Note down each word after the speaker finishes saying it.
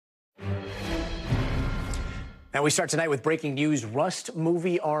Now we start tonight with breaking news. Rust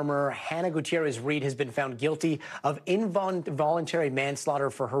movie armor Hannah Gutierrez-Reed has been found guilty of involuntary manslaughter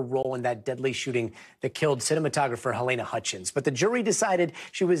for her role in that deadly shooting that killed cinematographer Haylna Hutchins. But the jury decided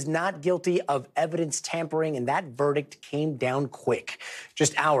she was not guilty of evidence tampering, and that verdict came down quick.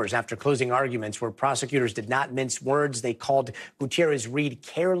 Just hours after closing arguments where prosecutors did not mince words, they called Gutierrez-Reed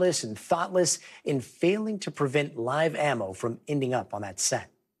careless and thoughtless in failing to prevent live ammo from ending up on that set.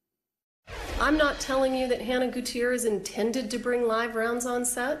 I'm not telling you that Hannah Gutierrez intended to bring live rounds on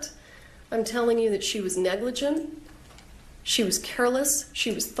set. I'm telling you that she was negligent, she was careless,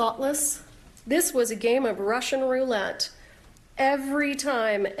 she was thoughtless. This was a game of Russian roulette every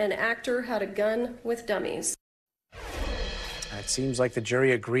time an actor had a gun with dummies. It seems like the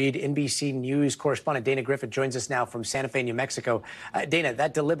jury agreed. NBC News correspondent Dana Griffith joins us now from Santa Fe, New Mexico. Dana,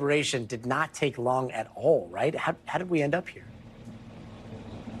 that deliberation did not take long at all, right? How did we end up here?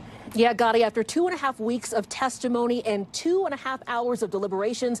 Yeah, Gadi, after 2.5 weeks of testimony and 2.5 hours of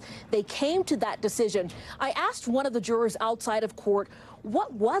deliberations, they came to that decision. I asked one of the jurors outside of court,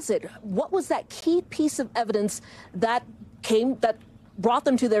 what was it? What was that key piece of evidence that brought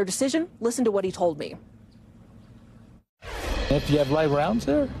them to their decision? Listen to what he told me. If you have live rounds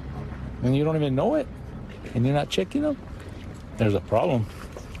there and you don't even know it and you're not checking them, there's a problem.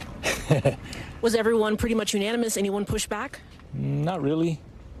 Was everyone pretty much unanimous? Anyone push back? Not really.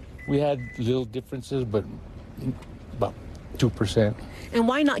 We had little differences, but about 2%. And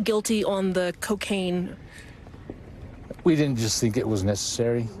why not guilty on the cocaine? We didn't just think it was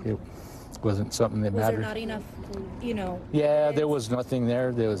necessary. It wasn't something that mattered. Was there not enough, you know? Yeah, there was nothing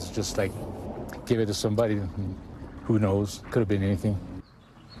there. There was just like, give it to somebody. Who knows? Could have been anything.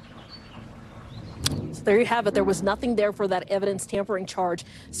 So there you have it. There was nothing there for that evidence tampering charge.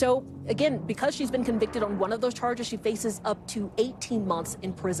 So again, because she's been convicted on one of those charges, she faces up to 18 months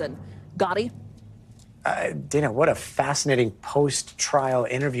in prison. Gadi? Dana, what a fascinating post-trial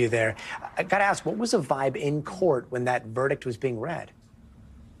interview there. I got to ask, what was the vibe in court when that verdict was being read?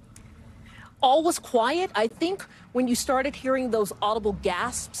 All was quiet. I think when you started hearing those audible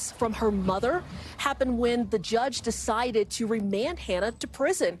gasps from her mother happened when the judge decided to remand Hannah to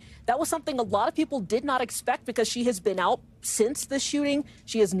prison. That was something a lot of people did not expect because she has been out since the shooting.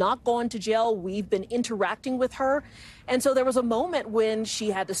 She has not gone to jail. We've been interacting with her. And so there was a moment when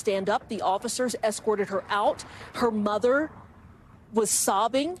she had to stand up. The officers escorted her out. Her mother was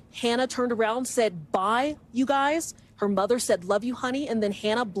sobbing. Hannah turned around, said, "Bye, you guys." Her mother said, "Love you, honey." And then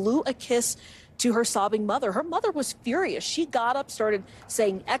Hannah blew a kiss to her sobbing mother. Her mother was furious. She got up, started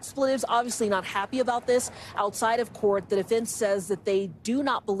saying expletives, obviously not happy about this. Outside of court, the defense says that they do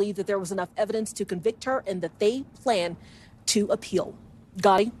not believe that there was enough evidence to convict her and that they plan to appeal.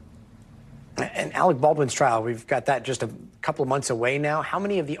 Gadi? And Alec Baldwin's trial, we've got that just a couple of months away now. How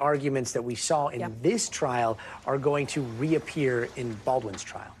many of the arguments that we saw in this trial are going to reappear in Baldwin's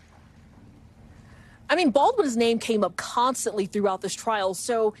trial? I mean, Baldwin's name came up constantly throughout this trial,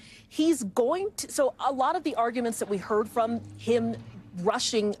 so so a lot of the arguments that we heard from him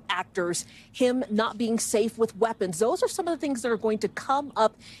rushing actors, him not being safe with weapons, those are some of the things that are going to come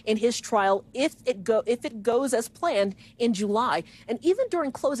up in his trial if it goes as planned in July. And even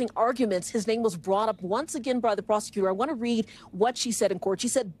during closing arguments, his name was brought up once again by the prosecutor. I want to read what she said in court. She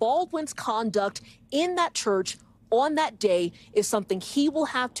said Baldwin's conduct in that church on that day is something he will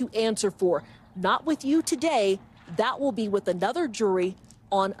have to answer for. Not with you today, that will be with another jury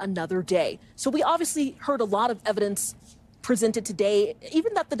on another day. So we obviously heard a lot of evidence presented today,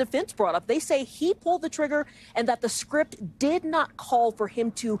 even that the defense brought up. They say he pulled the trigger and that the script did not call for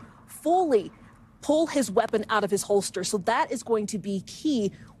him to fully pull his weapon out of his holster. So that is going to be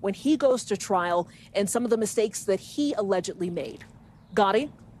key when he goes to trial and some of the mistakes that he allegedly made.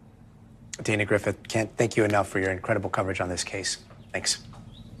 Gadi? Dana Griffith, can't thank you enough for your incredible coverage on this case. Thanks.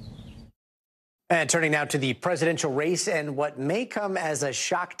 And turning now to the presidential race and what may come as a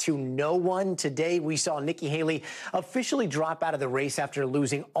shock to no one. Today, we saw Nikki Haley officially drop out of the race after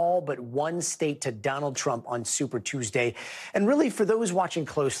losing all but one state to Donald Trump on Super Tuesday. And really, for those watching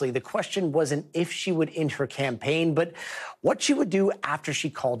closely, the question wasn't if she would end her campaign, but what she would do after she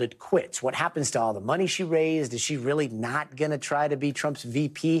called it quits. What happens to all the money she raised? Is she really not going to try to be Trump's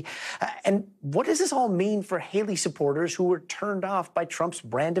VP? And what does this all mean for Haley supporters who were turned off by Trump's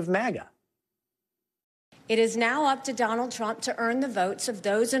brand of MAGA? It is now up to Donald Trump to earn the votes of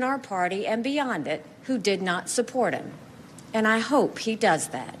those in our party and beyond it who did not support him. And I hope he does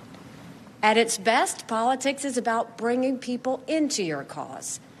that. At its best, politics is about bringing people into your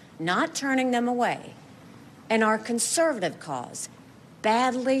cause, not turning them away. And our conservative cause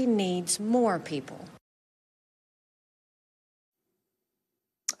badly needs more people.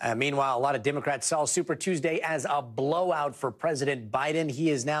 Meanwhile, a lot of Democrats saw Super Tuesday as a blowout for President Biden. He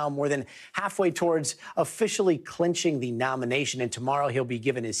is now more than halfway towards officially clinching the nomination, and tomorrow he'll be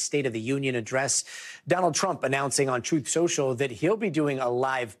given his State of the Union address. Donald Trump announcing on Truth Social that he'll be doing a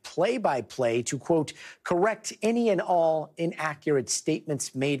live play-by-play to, quote, correct any and all inaccurate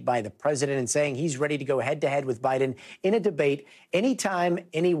statements made by the president, and saying he's ready to go head-to-head with Biden in a debate anytime,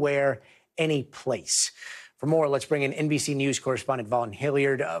 anywhere, any place. For more, let's bring in NBC News correspondent Vaughn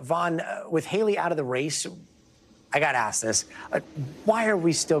Hilliard. Vaughn, with Haley out of the race, I got to ask this. Why are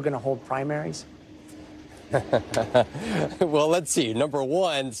we still going to hold primaries? Well, let's see. Number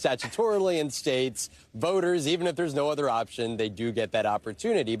one, statutorily in states, voters, even if there's no other option, they do get that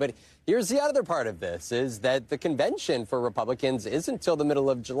opportunity. But here's the other part of this, is that the convention for Republicans isn't until the middle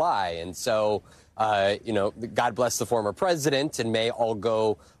of July. And so, God bless the former president, and may all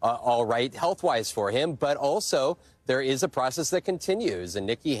go all right health-wise for him. But also, there is a process that continues. And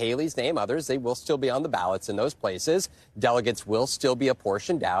Nikki Haley's name, others, they will still be on the ballots in those places. Delegates will still be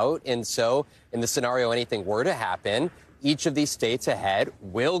apportioned out. And so, in the scenario anything were to happen, each of these states ahead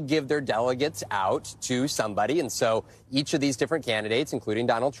will give their delegates out to somebody. And so each of these different candidates, including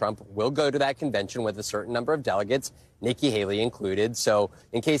Donald Trump, will go to that convention with a certain number of delegates, Nikki Haley included. So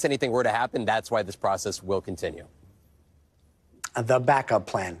in case anything were to happen, that's why this process will continue. The backup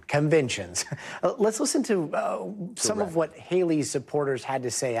plan, conventions. Let's listen to some of what Haley's supporters had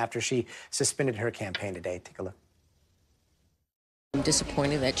to say after she suspended her campaign today. Take a look. I'm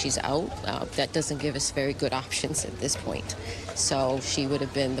disappointed that she's out. That doesn't give us very good options at this point. So she would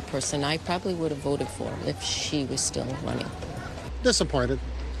have been the person I probably would have voted for if she was still running. Disappointed.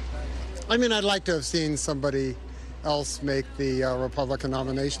 I mean, I'd like to have seen somebody else make the Republican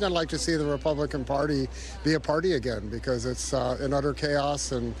nomination. I'd like to see the Republican Party be a party again, because it's in utter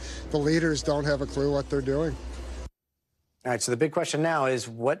chaos and the leaders don't have a clue what they're doing. All right, so the big question now is,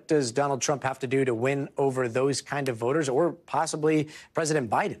 what does Donald Trump have to do to win over those kind of voters, or possibly President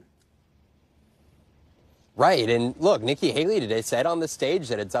Biden? Right. And look, Nikki Haley today said on the stage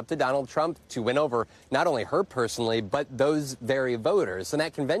that it's up to Donald Trump to win over not only her personally, but those very voters. And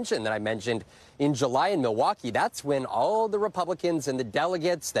that convention that I mentioned in July in Milwaukee, that's when all the Republicans and the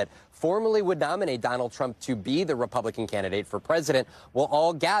delegates that formally would nominate Donald Trump to be the Republican candidate for president will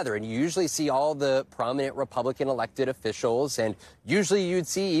all gather. And you usually see all the prominent Republican elected officials, and usually you'd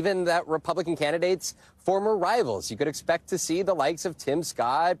see even that Republican candidate's former rivals. You could expect to see the likes of Tim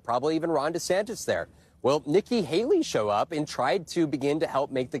Scott, probably even Ron DeSantis there. Well, Nikki Haley showed up and tried to begin to help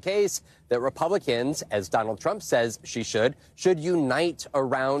make the case that Republicans, as Donald Trump says she should unite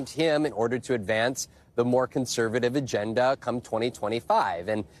around him in order to advance the more conservative agenda come 2025.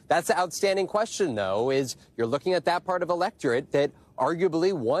 And that's the outstanding question, though, is you're looking at that part of electorate that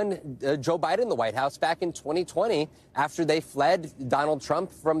arguably won Joe Biden the White House back in 2020 after they fled Donald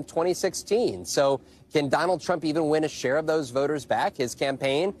Trump from 2016. So can Donald Trump even win a share of those voters back? His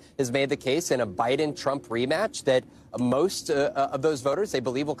campaign has made the case in a Biden-Trump rematch that most of those voters, they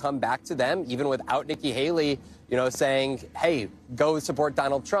believe, will come back to them, even without Nikki Haley, saying, hey, go support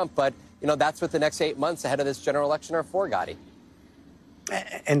Donald Trump. But, that's what the next 8 months ahead of this general election are for, Gadi.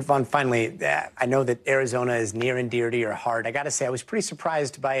 And Vaughn, finally, I know that Arizona is near and dear to your heart. I got to say, I was pretty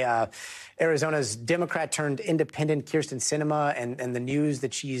surprised by Arizona's Democrat-turned-independent Kyrsten Sinema and the news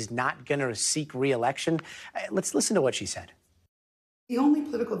that she's not going to seek re-election. Let's listen to what she said. The only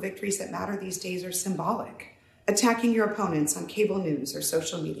political victories that matter these days are symbolic. Attacking your opponents on cable news or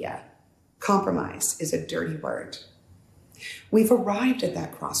social media. Compromise is a dirty word. We've arrived at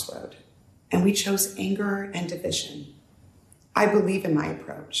that crossroad, and we chose anger and division. I believe in my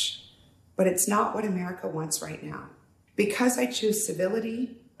approach, but it's not what America wants right now. Because I choose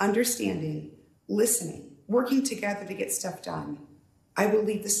civility, understanding, listening, working together to get stuff done, I will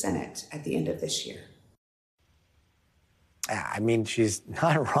leave the Senate at the end of this year. I mean, she's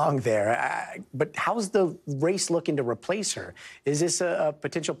not wrong there. But how's the race looking to replace her? Is this a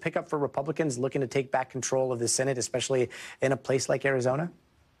potential pickup for Republicans looking to take back control of the Senate, especially in a place like Arizona?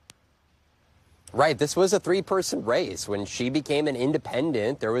 Right. This was a three-person race. When she became an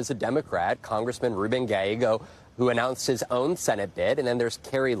independent, there was a Democrat, Congressman Ruben Gallego, who announced his own Senate bid. And then there's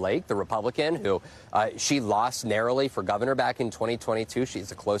Carrie Lake, the Republican, who she lost narrowly for governor back in 2022.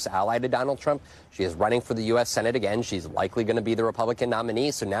 She's a close ally to Donald Trump. She is running for the U.S. Senate again. She's likely going to be the Republican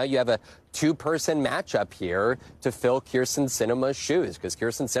nominee. So now you have a two-person matchup here to fill Kyrsten Sinema's shoes, because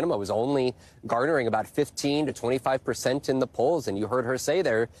Kyrsten Sinema was only garnering about 15 to 25% in the polls. And you heard her say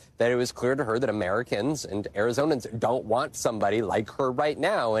there that it was clear to her that Americans and Arizonans don't want somebody like her right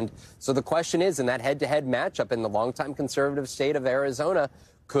now. And so the question is, in that head-to-head matchup in the longtime conservative state of Arizona,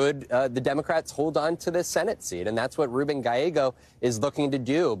 could the Democrats hold on to this Senate seat? And that's what Ruben Gallego is looking to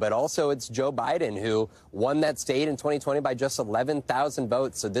do. But also it's Joe Biden who won that state in 2020 by just 11,000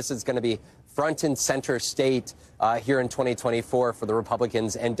 votes. So this is going to be front and center state here in 2024 for the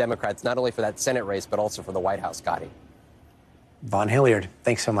Republicans and Democrats, not only for that Senate race, but also for the White House. Gadi. Von Hilliard,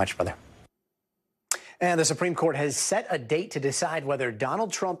 thanks so much, brother. And the Supreme Court has set a date to decide whether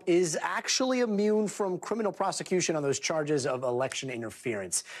Donald Trump is actually immune from criminal prosecution on those charges of election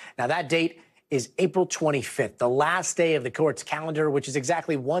interference. Now, that date is April 25th, the last day of the court's calendar, which is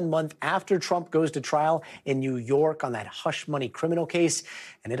exactly 1 month after Trump goes to trial in New York on that hush money criminal case.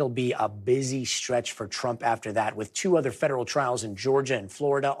 And it'll be a busy stretch for Trump after that, with 2 other federal trials in Georgia and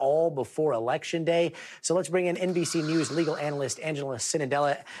Florida, all before Election Day. So let's bring in NBC News legal analyst Angela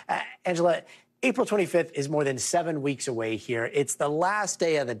Cininella. Angela, April 25th is more than 7 weeks away here. It's the last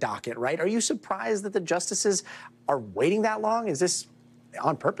day of the docket, right? Are you surprised that the justices are waiting that long? Is this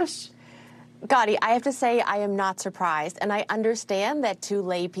on purpose? Gadi, I have to say I am not surprised, and I understand that to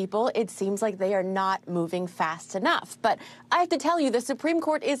lay people, it seems like they are not moving fast enough. But I have to tell you, the Supreme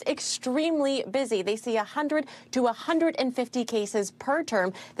Court is extremely busy. They see 100 to 150 cases per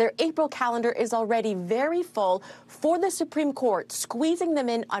term. Their April calendar is already very full. For the Supreme Court, squeezing them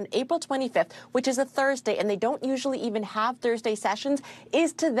in on April 25th, which is a Thursday, and they don't usually even have Thursday sessions,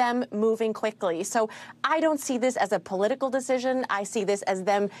 is to them moving quickly. So I don't see this as a political decision. I see this as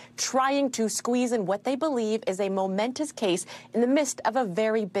them trying to squeeze in what they believe is a momentous case in the midst of a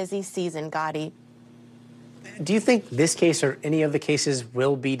very busy season, Gadi. Do you think this case or any of the cases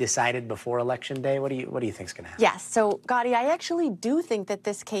will be decided before Election Day? What do you think is going to happen? Yes. So, Gadi, I actually do think that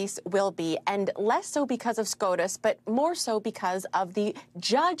this case will be, and less so because of SCOTUS, but more so because of the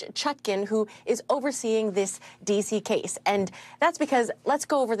Judge Chutkan who is overseeing this D.C. case. And that's because, let's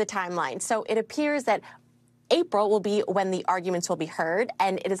go over the timeline. So it appears that April will be when the arguments will be heard,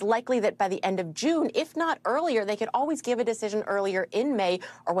 and it is likely that by the end of June, if not earlier, they could always give a decision earlier in May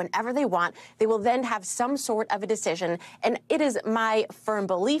or whenever they want. They will then have some sort of a decision, and it is my firm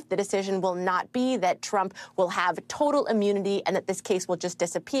belief the decision will not be that Trump will have total immunity and that this case will just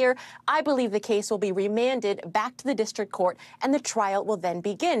disappear. I believe the case will be remanded back to the district court, and the trial will then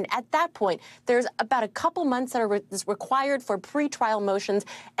begin. At that point, there's about a couple months that are required for pretrial motions,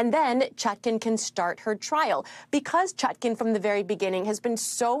 and then Chutkan can start her trial. Because Chutkan from the very beginning has been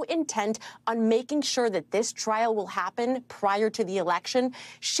so intent on making sure that this trial will happen prior to the election,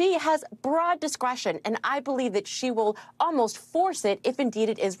 she has broad discretion, and I believe that she will almost force it if indeed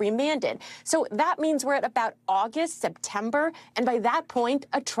it is remanded. So that means we're at about August, September, and by that point,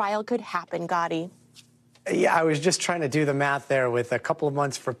 a trial could happen, Gadi. Yeah, I was just trying to do the math there with a couple of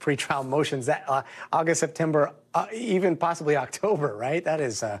months for pretrial motions. That August, September, even possibly October, right? That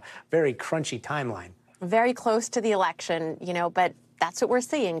is a very crunchy timeline. Very close to the election, you know, but that's what we're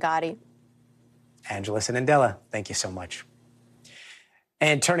seeing, Gadi. Angela Cininella, thank you so much.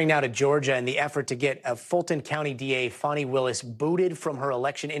 And turning now to Georgia, in the effort to get a Fulton County DA Fani Willis booted from her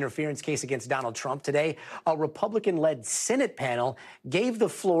election interference case against Donald Trump today, a Republican-led Senate panel gave the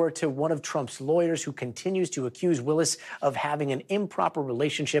floor to one of Trump's lawyers who continues to accuse Willis of having an improper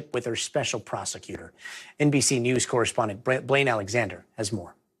relationship with her special prosecutor. NBC News correspondent Blaine Alexander has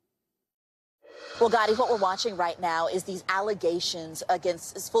more. Well, Gadi, what we're watching right now is these allegations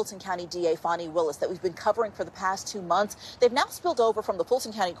against Fulton County DA Fani Willis that we've been covering for the past 2 months. They've now spilled over from the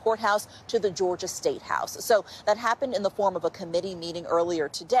Fulton County Courthouse to the Georgia State House. So that happened in the form of a committee meeting earlier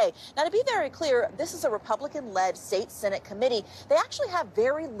today. Now, to be very clear, this is a Republican-led state Senate committee. They actually have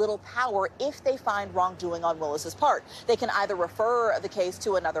very little power if they find wrongdoing on Willis's part. They can either refer the case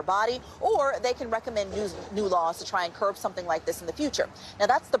to another body or they can recommend new laws to try and curb something like this in the future. Now,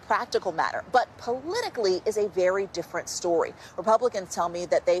 that's the practical matter. But politically is a very different story. Republicans tell me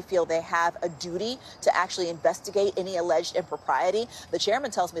that they feel they have a duty to actually investigate any alleged impropriety. The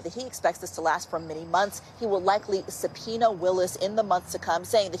chairman tells me that he expects this to last for many months. He will likely subpoena Willis in the months to come,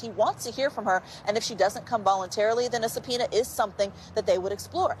 saying that he wants to hear from her, and if she doesn't come voluntarily, then a subpoena is something that they would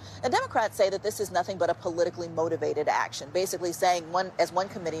explore. The Democrats say that this is nothing but a politically motivated action, basically saying, as one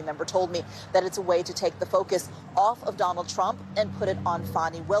committee member told me, that it's a way to take the focus off of Donald Trump and put it on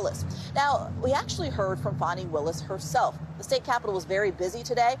Fani Willis. Now, we actually heard from Fani Willis herself. The state capitol was very busy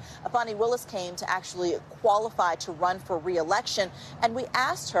today. Fani Willis came to actually qualify to run for re-election, and we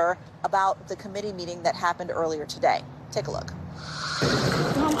asked her about the committee meeting that happened earlier today. Take a look.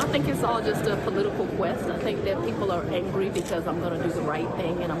 I think it's all just a political quest. I think that people are angry because I'm going to do the right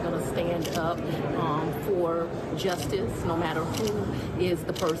thing and I'm going to stand up for justice, no matter who is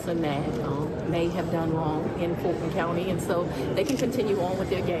the person that may have done wrong in Fulton County. And so they can continue on with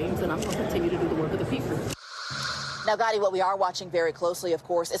their games, and I'm going to continue to do the work of the people. Now, Gadi, what we are watching very closely, of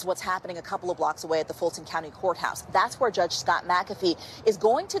course, is what's happening a couple of blocks away at the Fulton County Courthouse. That's where Judge Scott McAfee is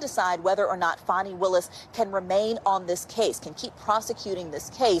going to decide whether or not Fani Willis can remain on this case, can keep prosecuting this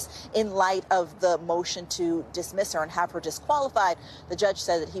case in light of the motion to dismiss her and have her disqualified. The judge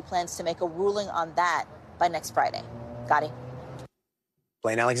said that he plans to make a ruling on that by next Friday. Gadi.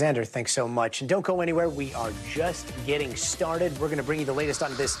 Blaine Alexander, thanks so much. And don't go anywhere. We are just getting started. We're going to bring you the latest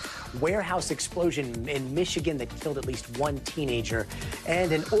on this warehouse explosion in Michigan that killed at least one teenager.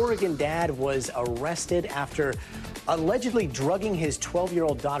 And an Oregon dad was arrested after allegedly drugging his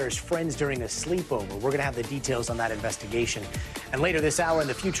 12-year-old daughter's friends during a sleepover. We're going to have the details on that investigation. And later this hour, in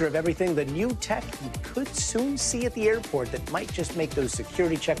the future of everything, the new tech you could soon see at the airport that might just make those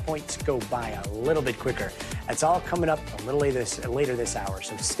security checkpoints go by a little bit quicker. That's all coming up a little later this hour,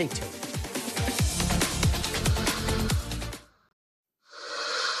 so stay tuned.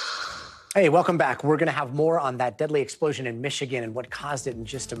 Hey, welcome back. We're going to have more on that deadly explosion in Michigan and what caused it in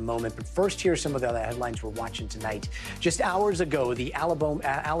just a moment. But first, here's some of the other headlines we're watching tonight. Just hours ago, the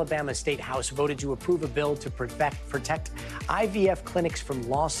Alabama State House voted to approve a bill to protect IVF clinics from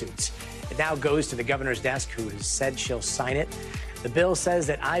lawsuits. It now goes to the governor's desk, who has said she'll sign it. The bill says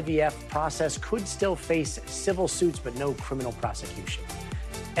that IVF process could still face civil suits, but no criminal prosecution.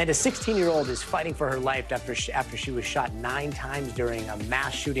 And a 16-year-old is fighting for her life after she was shot 9 times during a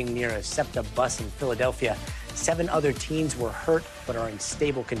mass shooting near a SEPTA bus in Philadelphia. 7 other teens were hurt but are in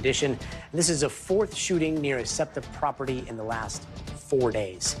stable condition. And this is a 4th shooting near a SEPTA property in the last 4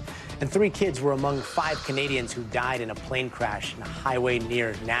 days. And 3 kids were among 5 Canadians who died in a plane crash in a highway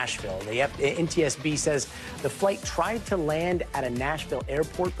near Nashville. The NTSB says the flight tried to land at a Nashville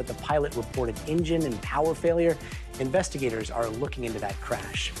airport, but the pilot reported engine and power failure. Investigators are looking into that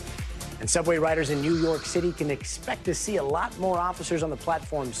crash. And subway riders in New York City can expect to see a lot more officers on the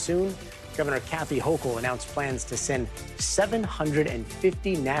platform soon. Governor Kathy Hochul announced plans to send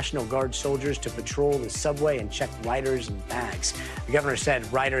 750 National Guard soldiers to patrol the subway and check riders and bags. The governor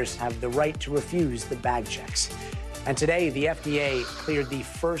said riders have the right to refuse the bag checks. And today, the FDA cleared the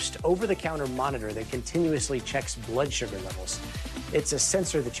first over-the-counter monitor that continuously checks blood sugar levels. It's a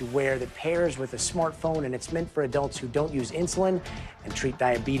sensor that you wear that pairs with a smartphone, and it's meant for adults who don't use insulin and treat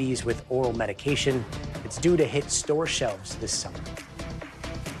diabetes with oral medication. It's due to hit store shelves this summer.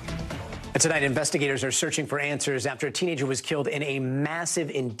 And tonight, investigators are searching for answers after a teenager was killed in a massive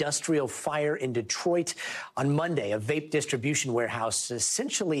industrial fire in Detroit. On Monday, a vape distribution warehouse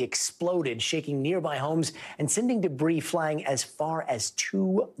essentially exploded, shaking nearby homes and sending debris flying as far as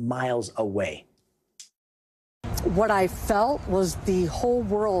 2 miles away. What I felt was the whole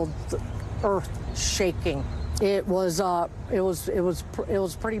world, the earth shaking. It was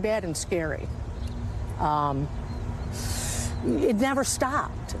pretty bad and scary. It never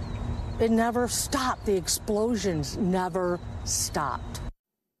stopped. It never stopped. The explosions never stopped.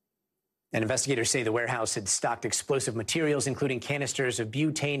 And investigators say the warehouse had stocked explosive materials, including canisters of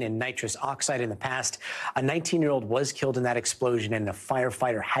butane and nitrous oxide in the past. A 19-year-old was killed in that explosion, and a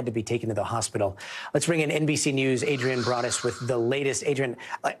firefighter had to be taken to the hospital. Let's bring in NBC News' Adrian Broadus with the latest. Adrian,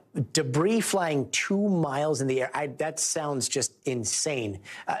 debris flying 2 miles in the air. That sounds just insane.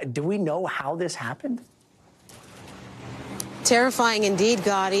 Do we know how this happened? Terrifying indeed,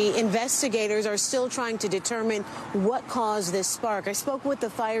 Gadi. Investigators are still trying to determine what caused this spark. I spoke with the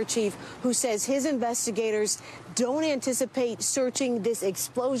fire chief, who says his investigators don't anticipate searching this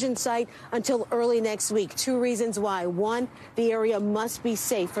explosion site until early next week. 2 reasons why. 1, the area must be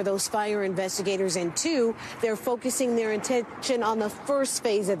safe for those fire investigators. And 2, they're focusing their attention on the first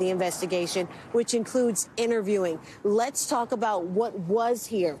phase of the investigation, which includes interviewing. Let's talk about what was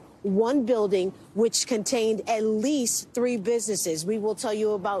here. One building which contained at least 3 businesses. We will tell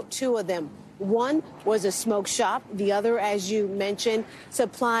you about 2 of them. One was a smoke shop. The other, as you mentioned,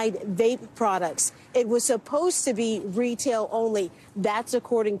 supplied vape products. It was supposed to be retail only. That's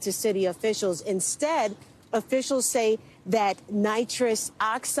according to city officials. Instead, officials say that nitrous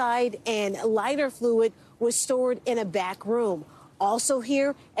oxide and lighter fluid was stored in a back room. Also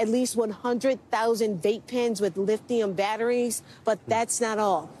here, at least 100,000 vape pens with lithium batteries, but that's not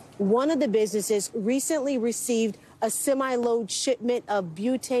all. One of the businesses recently received a semi-load shipment of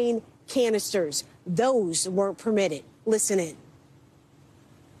butane canisters. Those weren't permitted. Listen in.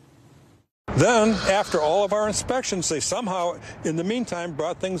 Then, after all of our inspections, they somehow, in the meantime,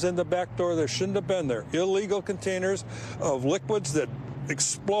 brought things in the back door that shouldn't have been there. Illegal containers of liquids that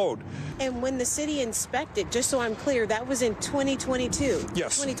explode. And when the city inspected, just so I'm clear, that was in 2022?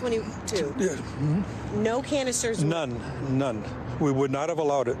 Yes. 2022? Yeah. Mm-hmm. No canisters? None. We would not have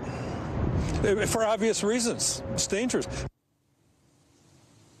allowed it. For obvious reasons. It's dangerous.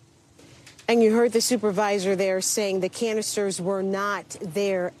 And you heard the supervisor there saying the canisters were not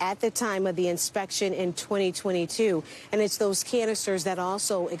there at the time of the inspection in 2022. And it's those canisters that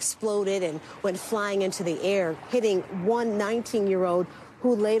also exploded and went flying into the air, hitting one 19-year-old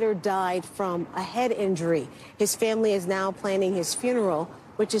who later died from a head injury. His family is now planning his funeral,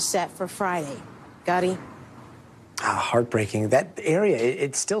 which is set for Friday. Gadi? Heartbreaking. That area,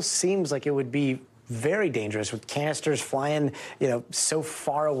 it still seems like it would be very dangerous with canisters flying, so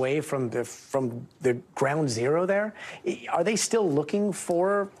far away from the ground zero there. Are they still looking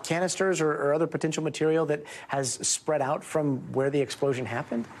for canisters or other potential material that has spread out from where the explosion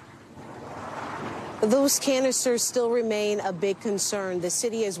happened? Those canisters still remain a big concern. The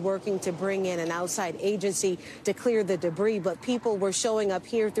city is working to bring in an outside agency to clear the debris, but people were showing up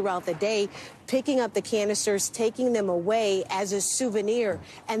here throughout the day, picking up the canisters, taking them away as a souvenir.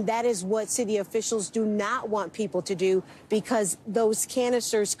 And that is what city officials do not want people to do, because those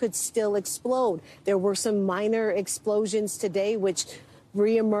canisters could still explode. There were some minor explosions today, which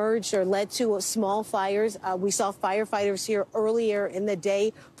reemerged or led to small fires. We saw firefighters here earlier in the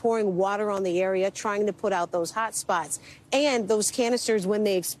day pouring water on the area, trying to put out those hot spots. And those canisters, when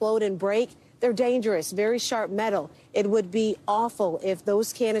they explode and break, they're dangerous, very sharp metal. It would be awful if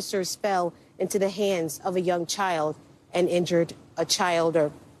those canisters fell into the hands of a young child and injured a child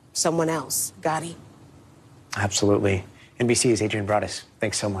or someone else. Gadi? Absolutely. NBC's Adrian Broaddus,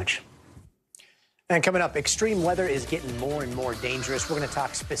 thanks so much. And coming up, extreme weather is getting more and more dangerous. We're going to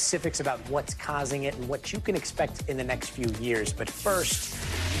talk specifics about what's causing it and what you can expect in the next few years. But first,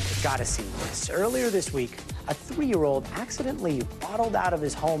 you've got to see this. Earlier this week, a 3-year-old accidentally waddled out of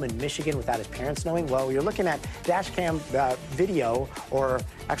his home in Michigan without his parents knowing. Well, you're looking at dash cam video, or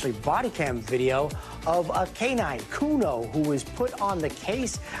actually body cam video, of a canine, Kuno, who was put on the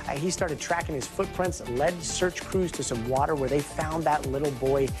case. He started tracking his footprints, led search crews to some water where they found that little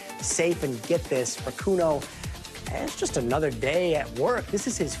boy safe. And get this, for Kuno, it's just another day at work. This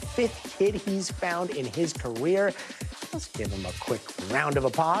is his 5th kid he's found in his career. Let's give him a quick round of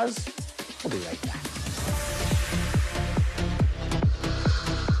applause. We'll be right back.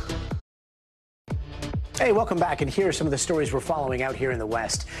 Hey, welcome back, and here are some of the stories we're following out here in the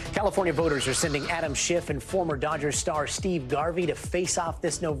West. California voters are sending Adam Schiff and former Dodgers star Steve Garvey to face off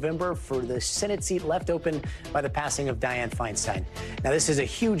this November for the Senate seat left open by the passing of Dianne Feinstein. Now, this is a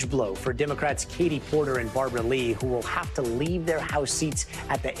huge blow for Democrats Katie Porter and Barbara Lee, who will have to leave their House seats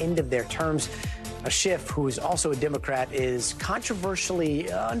at the end of their terms. Schiff, who is also a Democrat, is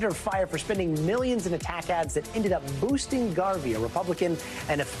controversially under fire for spending millions in attack ads that ended up boosting Garvey, a Republican,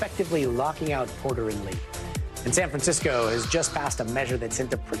 and effectively locking out Porter and Lee. And San Francisco has just passed a measure that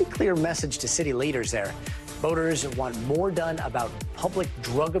sent a pretty clear message to city leaders there. Voters want more done about public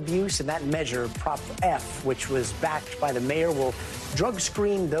drug abuse, and that measure, Prop F, which was backed by the mayor, will drug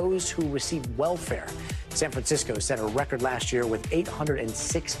screen those who receive welfare. San Francisco set a record last year with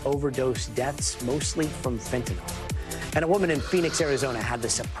 806 overdose deaths, mostly from fentanyl. And a woman in Phoenix, Arizona had the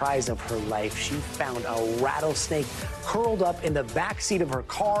surprise of her life. She found a rattlesnake curled up in the backseat of her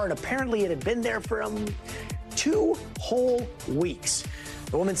car, and apparently it had been there for 2 whole weeks.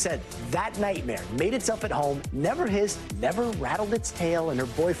 The woman said that nightmare made itself at home, never hissed, never rattled its tail, and her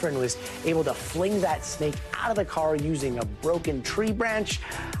boyfriend was able to fling that snake out of the car using a broken tree branch.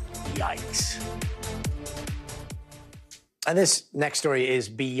 Yikes. And this next story is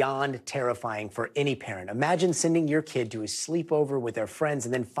beyond terrifying for any parent. Imagine sending your kid to a sleepover with their friends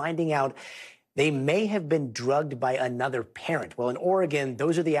and then finding out they may have been drugged by another parent. Well, in Oregon,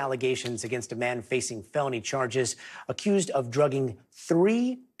 those are the allegations against a man facing felony charges, accused of drugging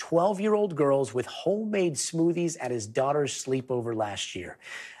 3 12-year-old girls with homemade smoothies at his daughter's sleepover last year.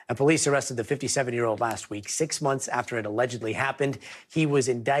 And police arrested the 57-year-old last week, 6 months after it allegedly happened. He was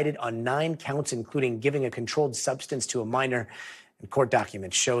indicted on 9 counts, including giving a controlled substance to a minor. And court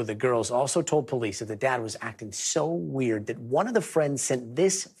documents show the girls also told police that the dad was acting so weird that one of the friends sent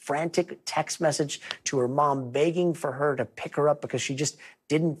this frantic text message to her mom, begging for her to pick her up because she just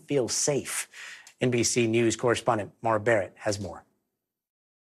didn't feel safe. NBC News correspondent Mara Barrett has more.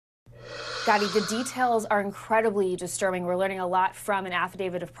 Gadi, the details are incredibly disturbing. We're learning a lot from an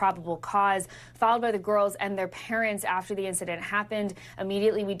affidavit of probable cause filed by the girls and their parents after the incident happened.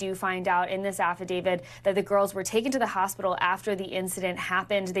 Immediately, we do find out in this affidavit that the girls were taken to the hospital after the incident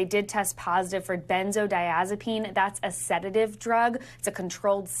happened. They did test positive for benzodiazepine. That's a sedative drug. It's a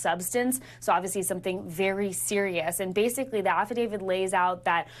controlled substance, so obviously something very serious. And basically, the affidavit lays out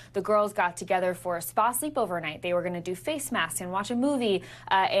that the girls got together for a spa sleepover night. They were going to do face masks and watch a movie,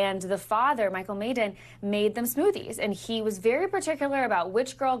 and the father father, Michael Maiden, made them smoothies. And he was very particular about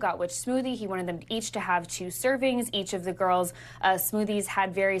which girl got which smoothie. He wanted them each to have 2 servings. Each of the girls' smoothies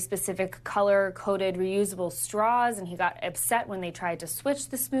had very specific color-coded reusable straws, and he got upset when they tried to switch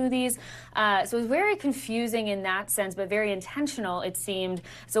the smoothies. So it was very confusing in that sense, but very intentional, it seemed.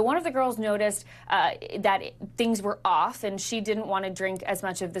 So one of the girls noticed that things were off, and she didn't want to drink as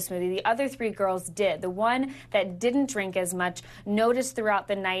much of the smoothie. The other 3 girls did. The one that didn't drink as much noticed throughout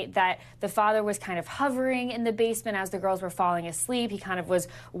the night that the father was kind of hovering in the basement as the girls were falling asleep. He kind of was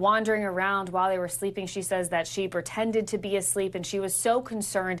wandering around while they were sleeping. She says that she pretended to be asleep, and she was so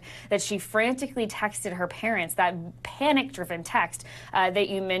concerned that she frantically texted her parents, that panic-driven text that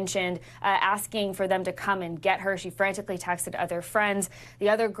you mentioned, asking for them to come and get her. She frantically texted other friends. The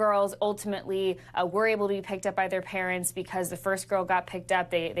other girls ultimately were able to be picked up by their parents because the first girl got picked up.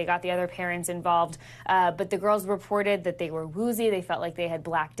 They got the other parents involved. But the girls reported that they were woozy. They felt like they had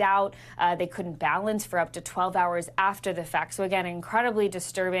blacked out. They couldn't balance for up to 12 hours after the fact. So again, incredibly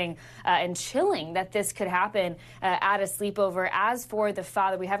disturbing and chilling that this could happen at a sleepover. As for the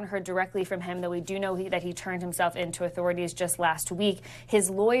father, we haven't heard directly from him, though we do know that he turned himself into authorities just last week. His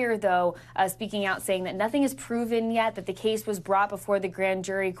lawyer, though, speaking out, saying that nothing is proven yet, that the case was brought before the grand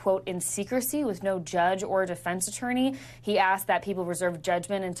jury, quote, in secrecy with no judge or defense attorney. He asked that people reserve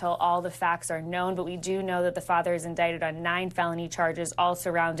judgment until all the facts are known, but we do know that the father is indicted on 9 felony charges, all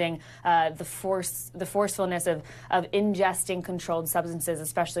surrounding the forcefulness of ingesting controlled substances,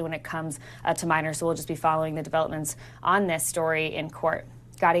 especially when it comes to minors. So we'll just be following the developments on this story in court.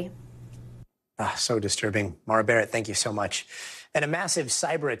 Gadi? So disturbing. Mara Barrett, thank you so much. And a massive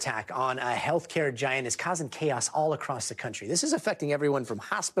cyber attack on a healthcare giant is causing chaos all across the country. This is affecting everyone from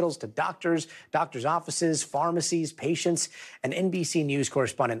hospitals to doctors, doctors' offices, pharmacies, patients. And NBC News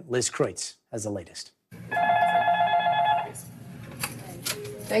correspondent Liz Kreutz has the latest.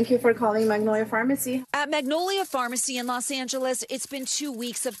 Thank you for calling Magnolia Pharmacy. At Magnolia Pharmacy in Los Angeles, it's been 2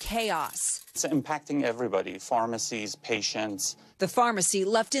 weeks of chaos. It's impacting everybody, pharmacies, patients. The pharmacy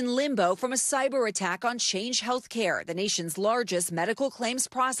left in limbo from a cyber attack on Change Healthcare, the nation's largest medical claims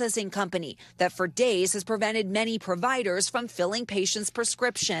processing company that for days has prevented many providers from filling patients'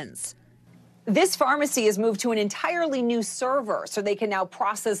 prescriptions. This pharmacy has moved to an entirely new server so they can now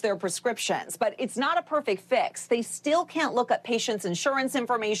process their prescriptions. But it's not a perfect fix. They still can't look up patients' insurance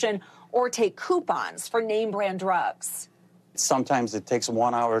information or take coupons for name brand drugs. Sometimes it takes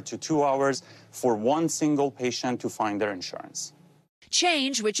 1 hour to 2 hours for one single patient to find their insurance.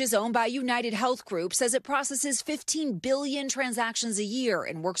 Change, which is owned by United Health Group, says it processes 15 billion transactions a year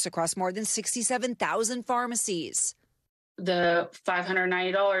and works across more than 67,000 pharmacies. The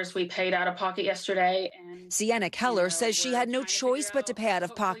 $590 we paid out of pocket yesterday. And, Sienna Keller says she had no choice but to pay out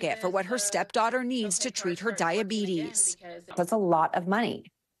of pocket for what her stepdaughter needs to treat her diabetes. That's a lot of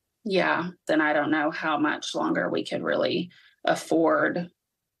money. Yeah, then I don't know how much longer we could really afford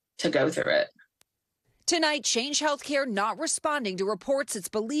to go through it. Tonight, Change Healthcare not responding to reports it's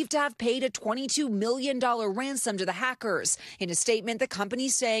believed to have paid a $22 million ransom to the hackers. In a statement, the company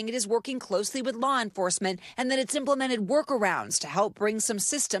saying it is working closely with law enforcement and that it's implemented workarounds to help bring some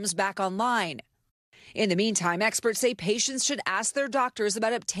systems back online. In the meantime, experts say patients should ask their doctors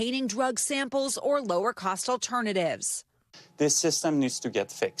about obtaining drug samples or lower-cost alternatives. This system needs to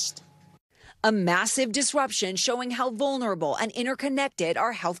get fixed. A massive disruption showing how vulnerable and interconnected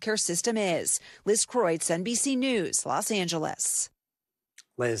our healthcare system is. Liz Kreutz, NBC News, Los Angeles.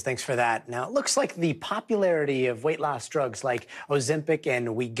 Liz, thanks for that. Now, it looks like the popularity of weight loss drugs like Ozempic and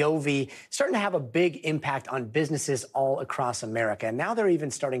Wegovy starting to have a big impact on businesses all across America. And now they're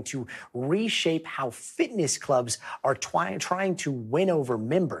even starting to reshape how fitness clubs are trying to win over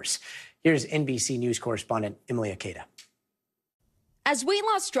members. Here's NBC News correspondent Emily Akeda. As weight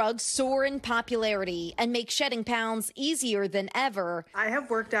loss drugs soar in popularity and make shedding pounds easier than ever, I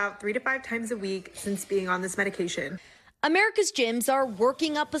have worked out 3 to 5 times a week since being on this medication. America's gyms are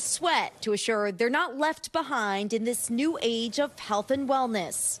working up a sweat to assure they're not left behind in this new age of health and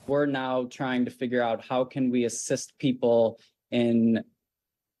wellness. We're now trying to figure out how can we assist people in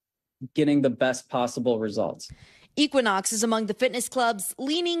getting the best possible results. Equinox is among the fitness clubs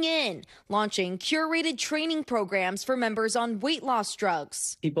leaning in, launching curated training programs for members on weight loss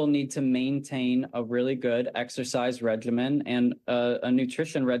drugs. People need to maintain a really good exercise regimen and a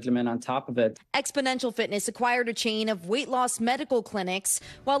nutrition regimen on top of it. Exponential Fitness acquired a chain of weight loss medical clinics,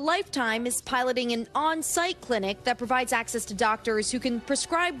 while Lifetime is piloting an on-site clinic that provides access to doctors who can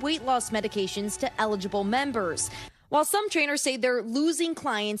prescribe weight loss medications to eligible members. While some trainers say they're losing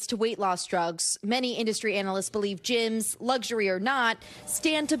clients to weight loss drugs, many industry analysts believe gyms, luxury or not,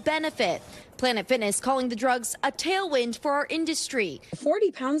 stand to benefit. Planet Fitness calling the drugs a tailwind for our industry.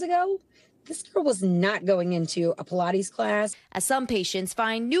 40 pounds ago, This girl was not going into a Pilates class. As some patients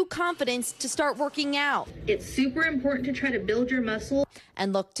find new confidence to start working out. It's super important to try to build your muscle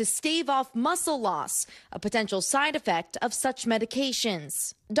and look to stave off muscle loss, a potential side effect of such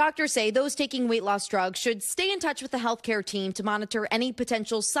medications. Doctors say those taking weight loss drugs should stay in touch with the healthcare team to monitor any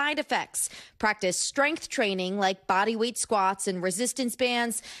potential side effects, practice strength training like body weight squats and resistance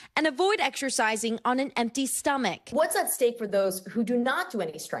bands, and avoid exercising on an empty stomach. What's at stake for those who do not do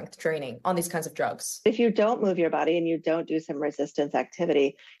any strength training on these kinds of drugs? If you don't move your body and you don't do some resistance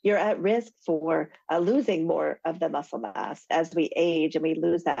activity, you're at risk for losing more of the muscle mass. As we age and we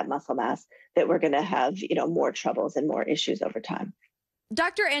lose that muscle mass, that we're going to have, more troubles and more issues over time.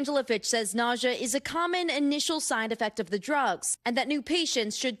 Dr. Angela Fitch says nausea is a common initial side effect of the drugs and that new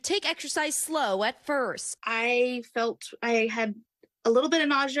patients should take exercise slow at first. I felt I had a little bit of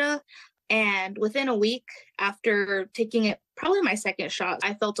nausea, and within a week after taking it, probably my second shot,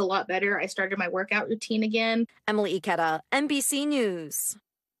 I felt a lot better. I started my workout routine again. Emily Ikeda, NBC News.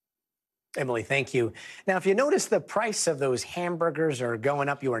 Emily, thank you. Now, if you notice the price of those hamburgers are going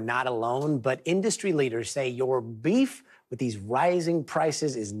up, you are not alone, but industry leaders say your beef with these rising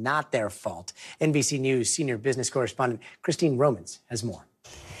prices is not their fault. NBC News senior business correspondent Christine Romans has more.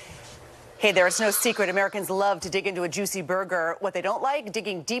 Hey, there is no secret. Americans love to dig into a juicy burger. What they don't like,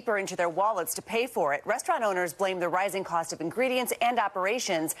 digging deeper into their wallets to pay for it. Restaurant owners blame the rising cost of ingredients and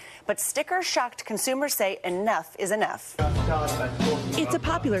operations, but sticker-shocked consumers say enough is enough. It's a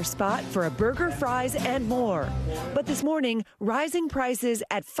popular spot for a burger, fries, and more. But this morning, rising prices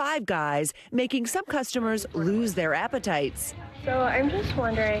at Five Guys making some customers lose their appetites. So I'm just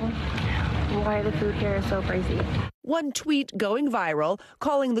wondering why the food here is so crazy. One tweet going viral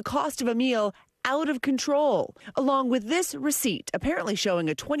calling the cost of a meal out of control, along with this receipt apparently showing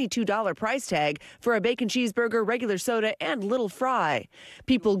a $22 price tag for a bacon cheeseburger, regular soda, and little fry.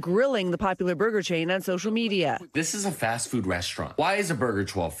 People grilling the popular burger chain on social media. This is a fast food restaurant. Why is a burger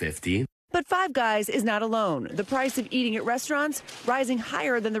 $12.50? But Five Guys is not alone. The price of eating at restaurants rising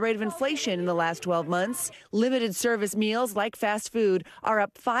higher than the rate of inflation in the last 12 months. Limited service meals like fast food are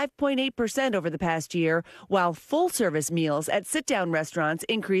up 5.8% over the past year, while full service meals at sit-down restaurants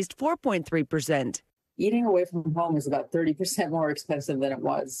increased 4.3%. Eating away from home is about 30% more expensive than it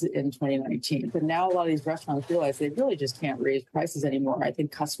was in 2019. But now a lot of these restaurants realize they really just can't raise prices anymore. I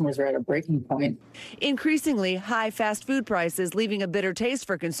think customers are at a breaking point. Increasingly high fast food prices leaving a bitter taste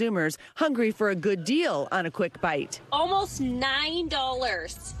for consumers hungry for a good deal on a quick bite. Almost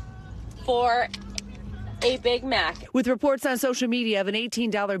 $9 for a Big Mac. With reports on social media of an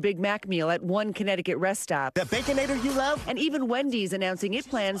 $18 Big Mac meal at one Connecticut rest stop. The Baconator you love? And even Wendy's announcing it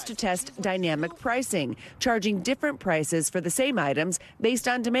plans to test dynamic pricing, charging different prices for the same items based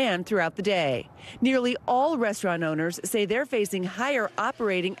on demand throughout the day. Nearly all restaurant owners say they're facing higher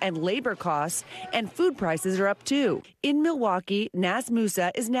operating and labor costs, and food prices are up too. In Milwaukee, Nas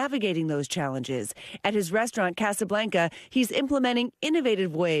Musa is navigating those challenges. At his restaurant Casablanca, he's implementing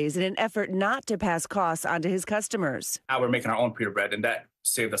innovative ways in an effort not to pass costs onto his customers. Now we're making our own pita bread, and that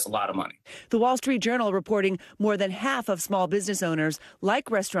saved us a lot of money. The Wall Street Journal reporting more than half of small business owners, like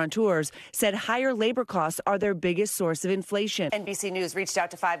restaurateurs, said higher labor costs are their biggest source of inflation. NBC News reached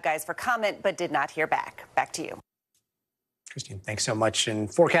out to Five Guys for comment, but did not hear back. Back to you. Christine, thanks so much. And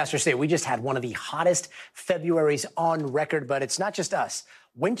forecasters say we just had one of the hottest Februaries on record, but it's not just us.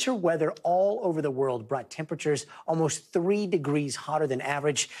 Winter weather all over the world brought temperatures almost 3 degrees hotter than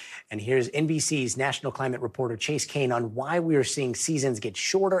average. And here's NBC's national climate reporter Chase Kane on why we are seeing seasons get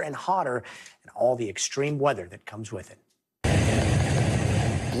shorter and hotter and all the extreme weather that comes with it.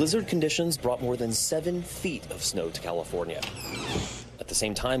 Blizzard conditions brought more than 7 feet of snow to California. At the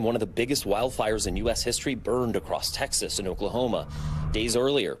same time, one of the biggest wildfires in U.S. history burned across Texas and Oklahoma. Days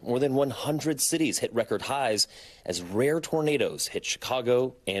earlier, more than 100 cities hit record highs as rare tornadoes hit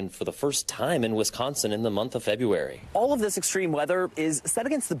Chicago and for the first time in Wisconsin in the month of February. All of this extreme weather is set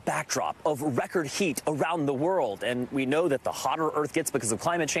against the backdrop of record heat around the world. And we know that the hotter Earth gets because of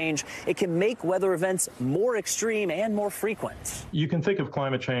climate change, it can make weather events more extreme and more frequent. You can think of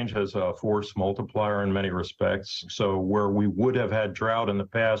climate change as a force multiplier in many respects. So where we would have had drought in the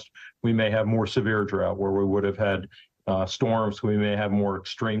past, we may have more severe drought. Where we would have had storms, we may have more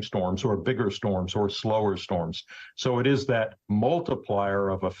extreme storms or bigger storms or slower storms. So it is that multiplier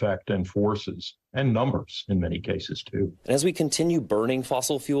of effect and forces and numbers in many cases, too. And as we continue burning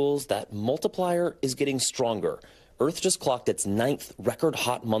fossil fuels, that multiplier is getting stronger. Earth just clocked its 9th record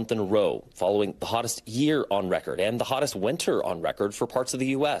hot month in a row, following the hottest year on record and the hottest winter on record for parts of the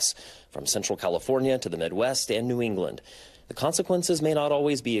U.S., from Central California to the Midwest and New England. The consequences may not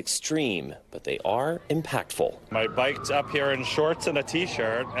always be extreme, but they are impactful. I biked up here in shorts and a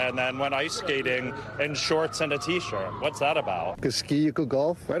t-shirt, and then went ice skating in shorts and a t-shirt. What's that about? You could ski, you could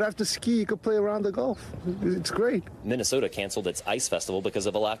golf. Right after ski, you could play around the golf. It's great. Minnesota canceled its ice festival because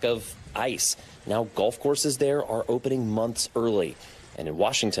of a lack of ice. Now golf courses there are opening months early. And in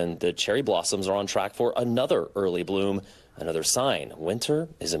Washington, the cherry blossoms are on track for another early bloom. Another sign, winter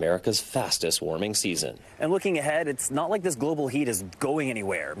is America's fastest warming season. And looking ahead, it's not like this global heat is going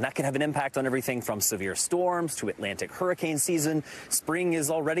anywhere. That can have an impact on everything from severe storms to Atlantic hurricane season. Spring is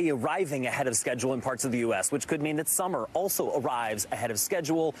already arriving ahead of schedule in parts of the U.S., which could mean that summer also arrives ahead of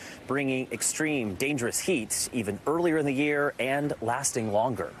schedule, bringing extreme, dangerous heat even earlier in the year and lasting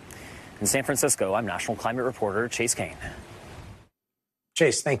longer. In San Francisco, I'm national climate reporter Chase Kane.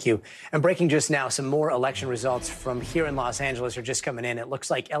 Chase, thank you. And breaking just now, some more election results from here in Los Angeles are just coming in. It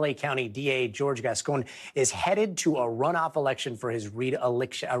looks like L.A. County DA George Gascon is headed to a runoff election for his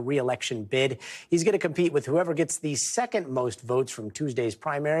re-election bid. He's going to compete with whoever gets the second most votes from Tuesday's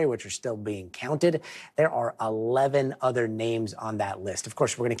primary, which are still being counted. There are 11 other names on that list. Of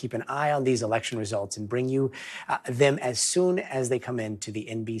course, we're going to keep an eye on these election results and bring you them as soon as they come into the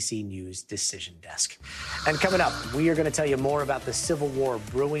NBC News decision desk. And coming up, we are going to tell you more about the civil war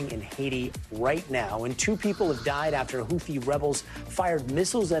brewing in Haiti right now, and 2 people have died after Houthi rebels fired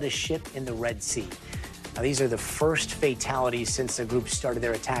missiles at a ship in the Red Sea. Now, these are the first fatalities since the group started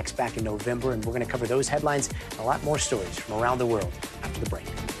their attacks back in November, and we're going to cover those headlines and a lot more stories from around the world after the break.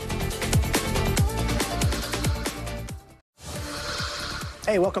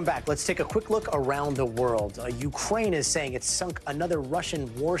 Hey, welcome back. Let's take a quick look around the world. Ukraine is saying it sunk another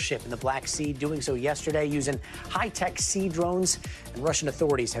Russian warship in the Black Sea, doing so yesterday using high-tech sea drones. And Russian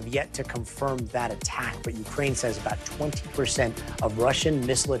authorities have yet to confirm that attack. But Ukraine says about 20% of Russian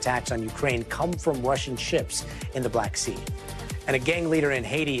missile attacks on Ukraine come from Russian ships in the Black Sea. And a gang leader in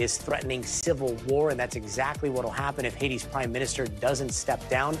Haiti is threatening civil war, and that's exactly what will happen if Haiti's prime minister doesn't step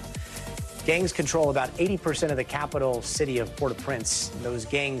down. Gangs control about 80% of the capital city of Port-au-Prince. Those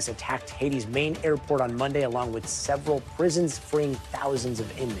gangs attacked Haiti's main airport on Monday, along with several prisons, freeing thousands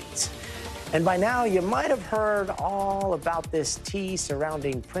of inmates. And by now, you might have heard all about this tea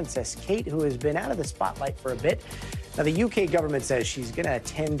surrounding Princess Kate, who has been out of the spotlight for a bit. Now, the UK government says she's going to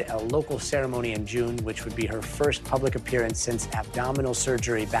attend a local ceremony in June, which would be her first public appearance since abdominal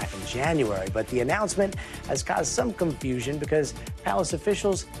surgery back in January. But the announcement has caused some confusion because palace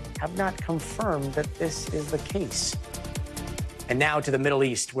officials have not confirmed that this is the case. And now to the Middle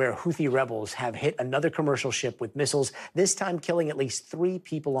East, where Houthi rebels have hit another commercial ship with missiles, this time killing at least 3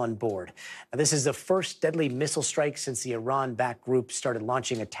 people on board. Now, this is the first deadly missile strike since the Iran-backed group started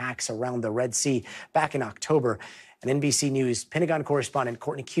launching attacks around the Red Sea back in October. And NBC News Pentagon correspondent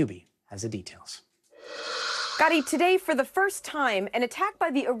Courtney Cuby has the details. Gadi, today, for the first time, an attack by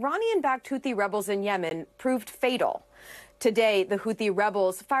the Iranian-backed Houthi rebels in Yemen proved fatal. Today, the Houthi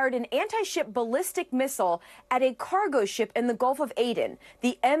rebels fired an anti-ship ballistic missile at a cargo ship in the Gulf of Aden,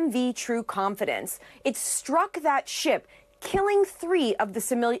 the MV True Confidence. It struck that ship, killing 3 of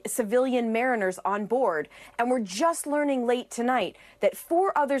the civilian mariners on board. And we're just learning late tonight that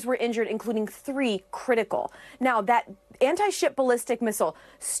 4 others were injured, including 3 critical. Now, that anti-ship ballistic missile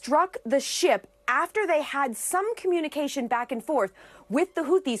struck the ship after they had some communication back and forth with the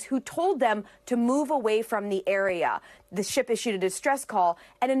Houthis, who told them to move away from the area. The ship issued a distress call,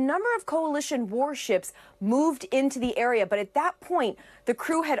 and a number of coalition warships moved into the area. But at that point, the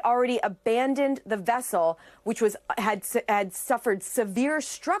crew had already abandoned the vessel, which had suffered severe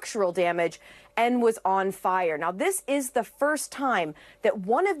structural damage and was on fire. Now, this is the first time that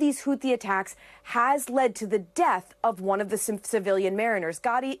one of these Houthi attacks has led to the death of one of the civilian mariners.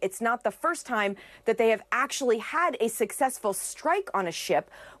 Gadi, it's not the first time that they have actually had a successful strike on a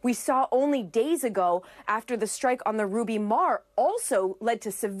ship. We saw only days ago, after the strike on the Ruby Mar also led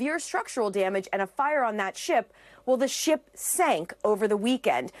to severe structural damage and a fire on that ship. Well, the ship sank over the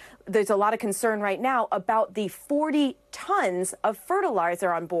weekend. There's a lot of concern right now about the 40 tons of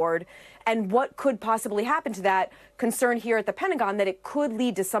fertilizer on board and what could possibly happen to that. Concern here at the Pentagon that it could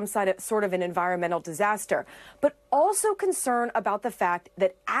lead to some sort of an environmental disaster, but also concern about the fact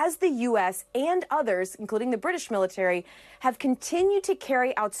that as the U.S. and others, including the British military, have continued to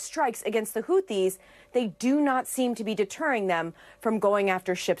carry out strikes against the Houthis, they do not seem to be deterring them from going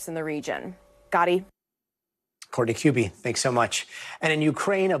after ships in the region. Gadi? Courtney Cuby, thanks so much. And in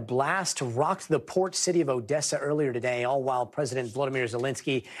Ukraine, a blast rocked the port city of Odessa earlier today, all while President Volodymyr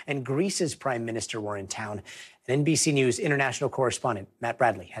Zelensky and Greece's prime minister were in town. And NBC News international correspondent Matt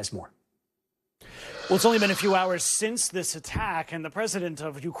Bradley has more. Well, it's only been a few hours since this attack, and the president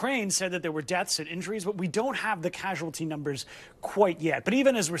of Ukraine said that there were deaths and injuries, but we don't have the casualty numbers quite yet. But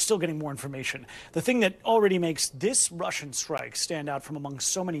even as we're still getting more information, the thing that already makes this Russian strike stand out from among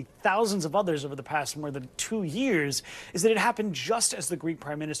so many thousands of others over the past more than 2 years is that it happened just as the Greek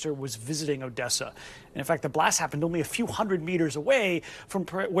prime minister was visiting Odessa. And in fact, the blast happened only a few hundred meters away from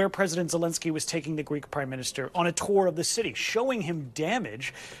where President Zelensky was taking the Greek prime minister on a tour of the city, showing him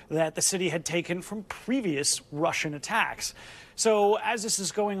damage that the city had taken from previous Russian attacks. So as this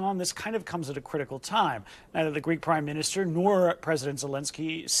is going on, this kind of comes at a critical time. Neither the Greek prime minister nor President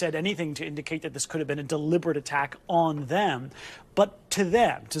Zelensky said anything to indicate that this could have been a deliberate attack on them. But to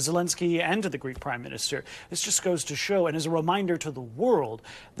them, to Zelensky and to the Greek prime minister, this just goes to show and is a reminder to the world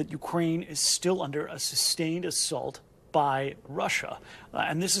that Ukraine is still under a sustained assault by Russia.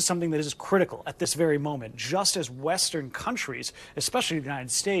 And this is something that is critical at this very moment, just as Western countries, especially the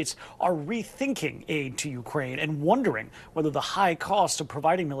United States, are rethinking aid to Ukraine and wondering whether the high cost of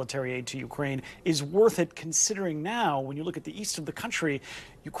providing military aid to Ukraine is worth it, considering now, when you look at the east of the country,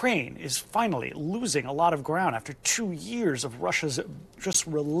 Ukraine is finally losing a lot of ground after 2 years of Russia's just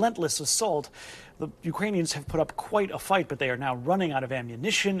relentless assault. The Ukrainians have put up quite a fight, but they are now running out of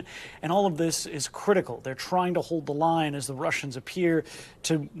ammunition, and all of this is critical. They're trying to hold the line as the Russians appear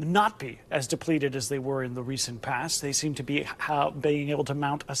to not be as depleted as they were in the recent past. They seem to be being able to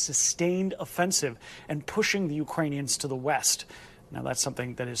mount a sustained offensive and pushing the Ukrainians to the west. Now, that's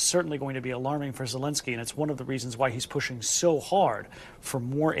something that is certainly going to be alarming for Zelensky, and it's one of the reasons why he's pushing so hard for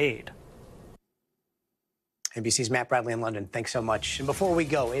more aid. NBC's Matt Bradley in London. Thanks so much. And before we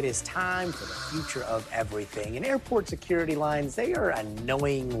go, it is time for the future of everything. And airport security lines, they are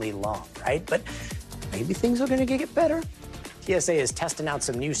annoyingly long, right? But maybe things are going to get better. TSA is testing out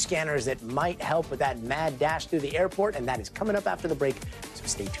some new scanners that might help with that mad dash through the airport, and that is coming up after the break, so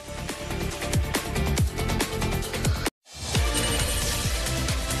stay tuned.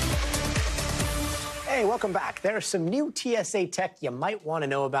 Hey, welcome back. There's some new TSA tech you might want to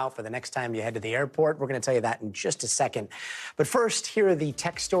know about for the next time you head to the airport. We're going to tell you that in just a second. But first, here are the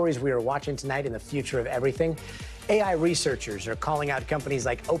tech stories we are watching tonight in the future of everything. AI researchers are calling out companies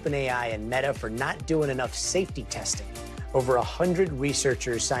like OpenAI and Meta for not doing enough safety testing. Over 100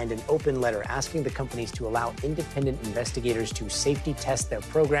 researchers signed an open letter asking the companies to allow independent investigators to safety test their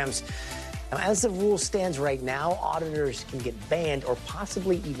programs. Now, as the rule stands right now, auditors can get banned or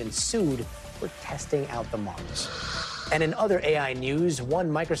possibly even sued for testing out the models. And in other AI news, one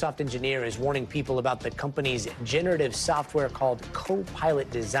Microsoft engineer is warning people about the company's generative software called Copilot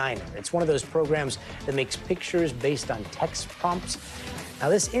Designer. It's one of those programs that makes pictures based on text prompts. Now,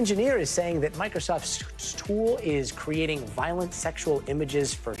 this engineer is saying that Microsoft's tool is creating violent sexual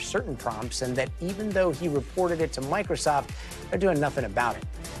images for certain prompts, and that even though he reported it to Microsoft, they're doing nothing about it.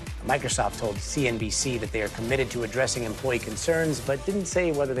 Microsoft told CNBC that they are committed to addressing employee concerns, but didn't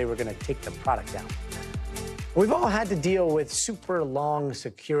say whether they were going to take the product down. We've all had to deal with super long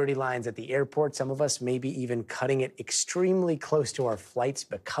security lines at the airport. Some of us maybe even cutting it extremely close to our flights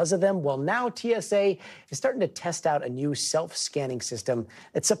because of them. Well, now TSA is starting to test out a new self-scanning system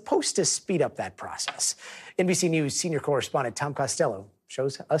that's supposed to speed up that process. NBC News senior correspondent Tom Costello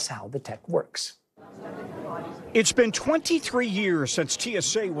shows us how the tech works. It's been 23 years since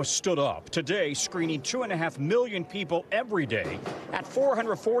TSA was stood up. Today, screening 2.5 million people every day at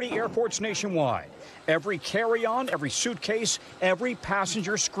 440 airports nationwide. Every carry-on, every suitcase, every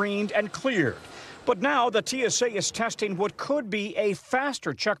passenger screened and cleared. But now the TSA is testing what could be a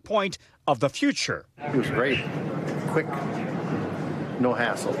faster checkpoint of the future. It was great. Quick. No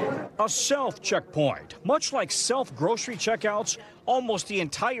hassle. A self-checkpoint. Much like self-grocery checkouts, almost the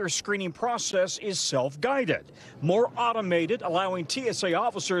entire screening process is self-guided. More automated, allowing TSA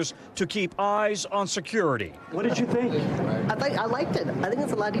officers to keep eyes on security. What did you think? I liked it. I think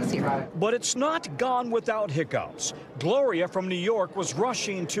it's a lot easier. But it's not gone without hiccups. Gloria from New York was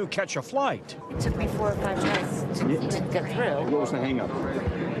rushing to catch a flight. It took me 4 or 5 tries to get through. What was the hang-up?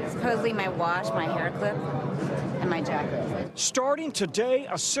 Supposedly my watch, my hair clip, and my jacket. Starting today,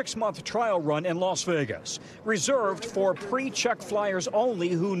 a 6-month trial run in Las Vegas, reserved for pre-check flyers only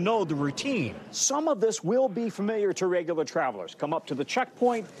who know the routine. Some of this will be familiar to regular travelers. Come up to the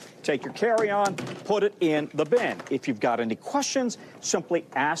checkpoint, take your carry-on, put it in the bin. If you've got any questions, simply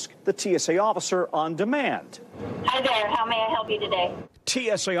ask the TSA officer on demand. Hi there, how may I help you today?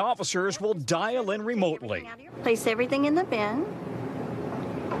 TSA officers will dial in remotely. Place everything in the bin.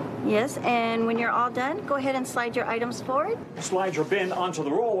 Yes, and when you're all done, go ahead and slide your items forward. Slide your bin onto the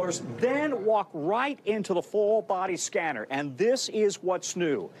rollers, then walk right into the full-body scanner. And this is what's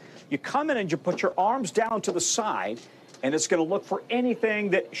new. You come in and you put your arms down to the side, and it's going to look for anything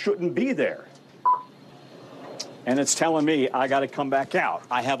that shouldn't be there. and it's telling me I got to come back out.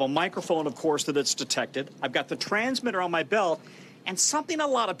 I have a microphone, of course, that it's detected. I've got the transmitter on my belt, and something a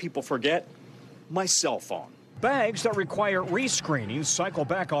lot of people forget, my cell phone. Bags that require rescreening cycle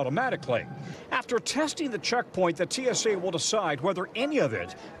back automatically. After testing the checkpoint, the TSA will decide whether any of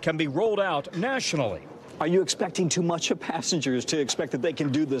it can be rolled out nationally. Are you expecting too much of passengers to expect that they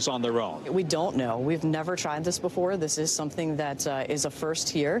can do this on their own? We don't know. We've never tried this before. This is something that is a first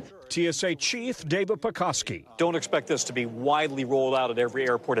here. TSA Chief David Pekoski. Don't expect this to be widely rolled out at every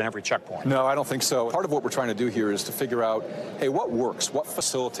airport and every checkpoint. No, I don't think so. Part of what we're trying to do here is to figure out, hey, what works, what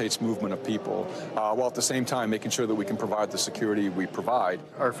facilitates movement of people, while at the same time making sure that we can provide the security we provide.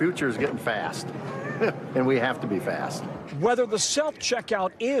 Our future is getting fast, and we have to be fast. Whether the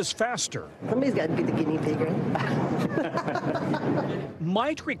self-checkout is faster. Somebody's got to be the guinea pig, right?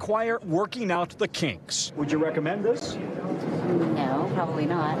 Might require working out the kinks. Would you recommend this? No, probably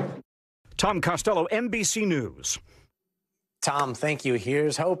not. Tom Costello, NBC News. Tom, thank you.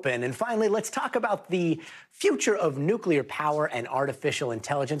 Here's hoping. And finally, let's talk about the future of nuclear power and artificial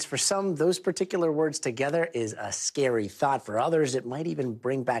intelligence. For some, those particular words together is a scary thought. For others, it might even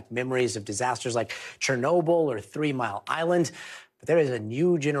bring back memories of disasters like Chernobyl or 3 Mile Island. But there is a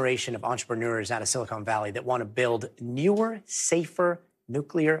new generation of entrepreneurs out of Silicon Valley that want to build newer, safer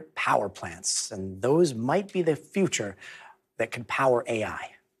nuclear power plants. And those might be the future that could power AI.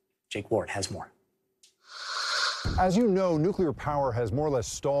 Jake Ward has more. As you know, nuclear power has more or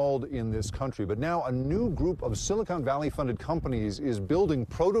less stalled in this country, but now a new group of Silicon Valley-funded companies is building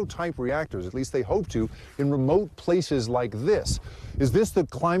prototype reactors, at least they hope to, in remote places like this. Is this the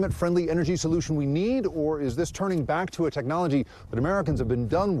climate-friendly energy solution we need, or is this turning back to a technology that Americans have been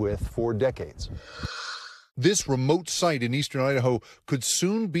done with for decades? This remote site in eastern Idaho could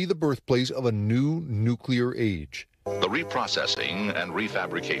soon be the birthplace of a new nuclear age. The reprocessing and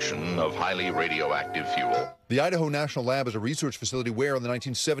refabrication of highly radioactive fuel. The Idaho National Lab is a research facility where, in the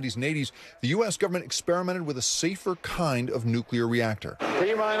 1970s and 80s, the U.S. government experimented with a safer kind of nuclear reactor.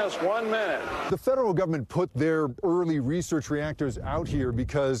 T-minus 1 minute. The federal government put their early research reactors out here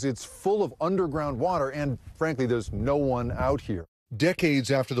because it's full of underground water, and frankly, there's no one out here. Decades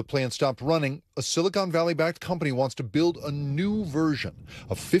after the plant stopped running, a Silicon Valley-backed company wants to build a new version,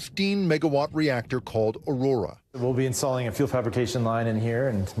 a 15-megawatt reactor called Aurora. We'll be installing a fuel fabrication line in here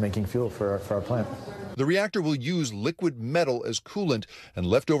and making fuel for our plant. The reactor will use liquid metal as coolant and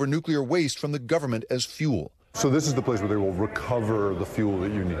leftover nuclear waste from the government as fuel. So this is the place where they will recover the fuel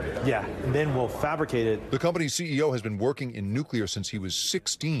that you need? Yeah, and then we'll fabricate it. The company's CEO has been working in nuclear since he was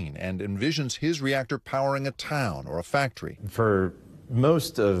 16 and envisions his reactor powering a town or a factory. For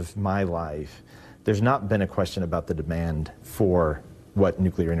most of my life, there's not been a question about the demand for what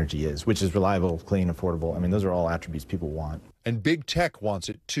nuclear energy is, which is reliable, clean, affordable. I mean, those are all attributes people want. And big tech wants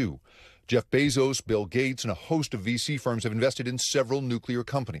it too. Jeff Bezos, Bill Gates, and a host of VC firms have invested in several nuclear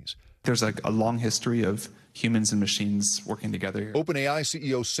companies. There's a long history of humans and machines working together. OpenAI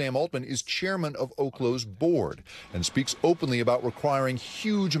CEO Sam Altman is chairman of Oklo's board and speaks openly about requiring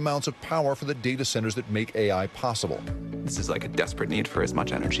huge amounts of power for the data centers that make AI possible. This is like a desperate need for as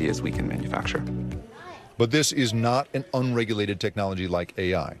much energy as we can manufacture. But this is not an unregulated technology like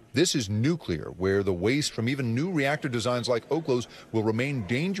AI. This is nuclear, where the waste from even new reactor designs like Oklo's will remain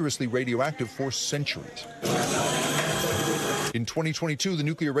dangerously radioactive for centuries. In 2022, the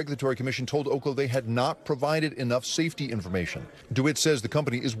Nuclear Regulatory Commission told Oklo they had not provided enough safety information. DeWitt says the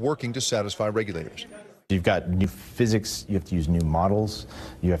company is working to satisfy regulators. You've got new physics, you have to use new models,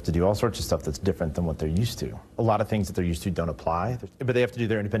 you have to do all sorts of stuff that's different than what they're used to. A lot of things that they're used to don't apply, but they have to do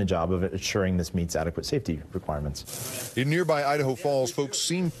their independent job of ensuring this meets adequate safety requirements. In nearby Idaho Falls, folks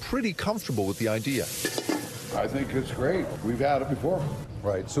seem pretty comfortable with the idea. I think it's great. We've had it before.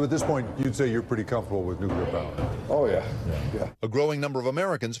 Right. So at this point, you'd say you're pretty comfortable with nuclear power? Oh, yeah. Yeah. A growing number of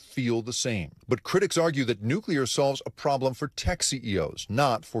Americans feel the same. But critics argue that nuclear solves a problem for tech CEOs,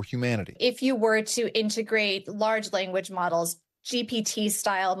 not for humanity. If you were to integrate large language models,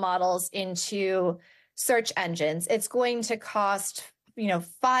 GPT-style models into search engines, it's going to cost,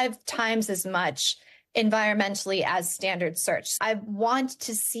 5 times as much environmentally as standard search. I want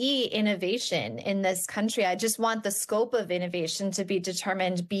to see innovation in this country. I just want the scope of innovation to be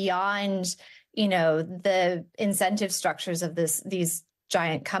determined beyond, the incentive structures of these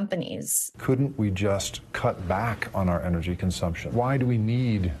giant companies. Couldn't we just cut back on our energy consumption? Why do we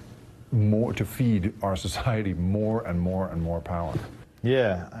need more to feed our society more and more and more power?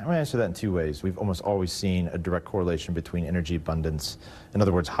 Yeah, I'm going to answer that in 2 ways. We've almost always seen a direct correlation between energy abundance, in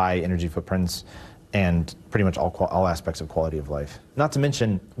other words, high energy footprints, and pretty much all aspects of quality of life. Not to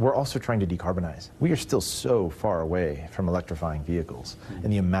mention, we're also trying to decarbonize. We are still so far away from electrifying vehicles,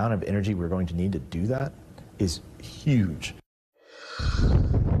 and the amount of energy we're going to need to do that is huge.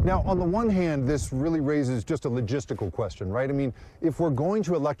 Now, on the one hand, this really raises just a logistical question, right? I mean, if we're going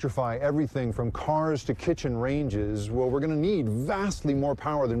to electrify everything from cars to kitchen ranges, well, we're going to need vastly more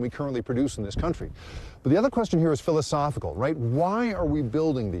power than we currently produce in this country. But the other question here is philosophical, right? Why are we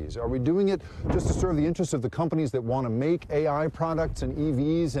building these? Are we doing it just to serve the interests of the companies that want to make AI products and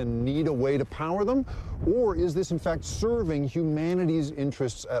EVs and need a way to power them? Or is this, in fact, serving humanity's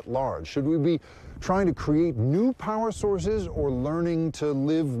interests at large? Should we be trying to create new power sources or learning to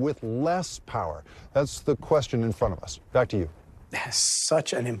live with less power? That's the question in front of us. Back to you.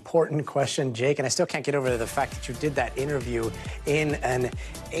 Such an important question, Jake, and I still can't get over the fact that you did that interview in an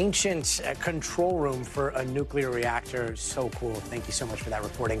ancient control room for a nuclear reactor. So cool. Thank you so much for that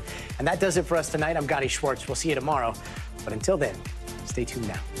reporting. And that does it for us tonight. I'm Gadi Schwartz. We'll see you tomorrow. But until then, stay tuned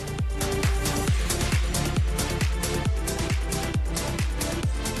now.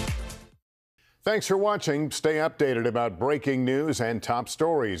 Thanks for watching. Stay updated about breaking news and top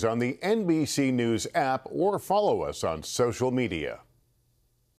stories on the NBC News app or follow us on social media.